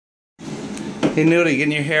Hey Noodle, you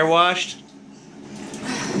getting your hair washed?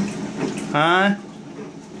 Huh?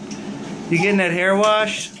 You getting that hair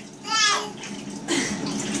washed?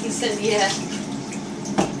 He said yeah.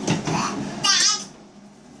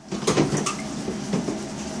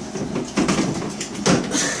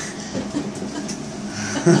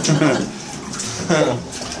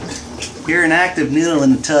 You're an active noodle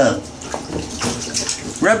in the tub.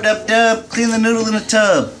 Rub dub dub, clean the noodle in the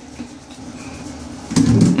tub.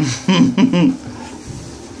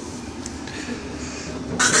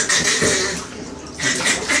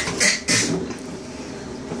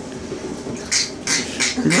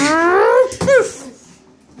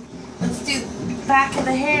 Let's do back of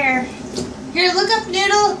the hair. Here, look up,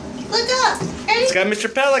 Noodle. Look up. Ready? It's got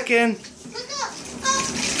Mr. Pelican. Look up.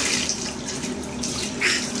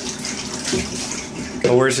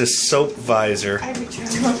 Oh, where's his soap visor? I returned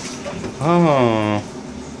them. Oh.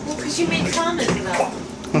 Well, because you made comments about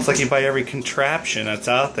them. Looks like you buy every contraption that's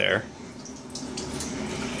out there.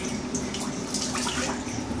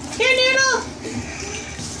 Here, Noodle.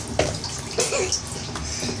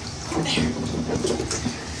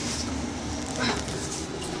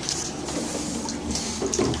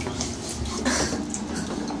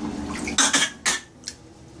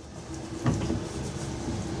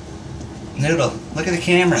 Noodle, look at the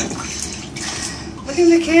camera. Look at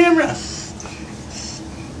the camera.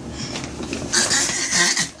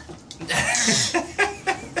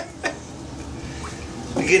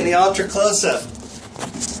 We're getting the ultra close up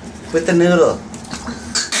with the noodle.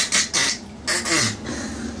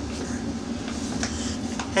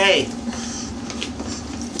 Hey,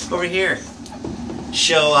 over here.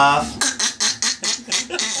 Show off.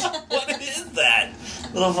 What is that?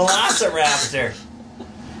 Little velociraptor.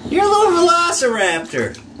 You're a little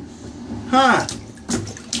velociraptor. Huh?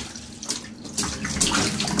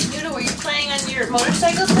 Noodle, were you playing on your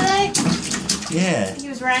motorcycle today? Yeah. He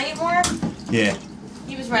was riding it more? Yeah.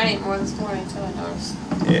 He was riding it more this morning, too, I noticed.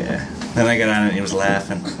 Yeah. Then I got on it and he was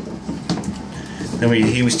laughing. Then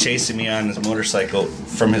he was chasing me on his motorcycle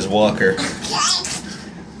from his walker.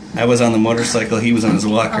 I was on the motorcycle, he was on his Oh,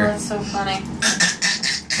 walker. that's so funny.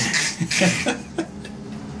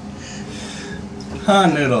 Huh,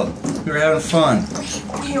 Noodle? We were having fun.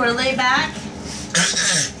 You want to lay back?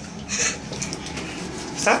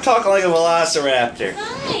 Stop talking like a velociraptor.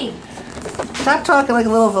 Hi. Stop talking like a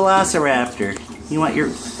little velociraptor. You want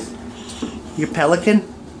your pelican?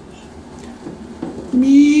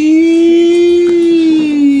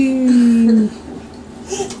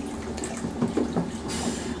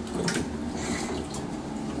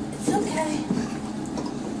 It's okay.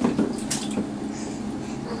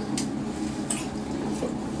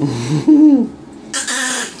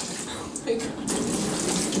 We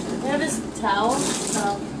have his towel.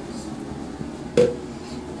 Oh.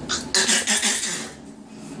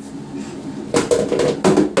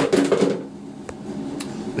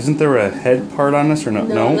 Isn't there a head part on this or no?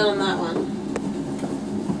 No, not on that one.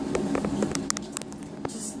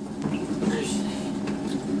 Just,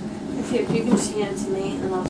 if you can just hand it to me and I'll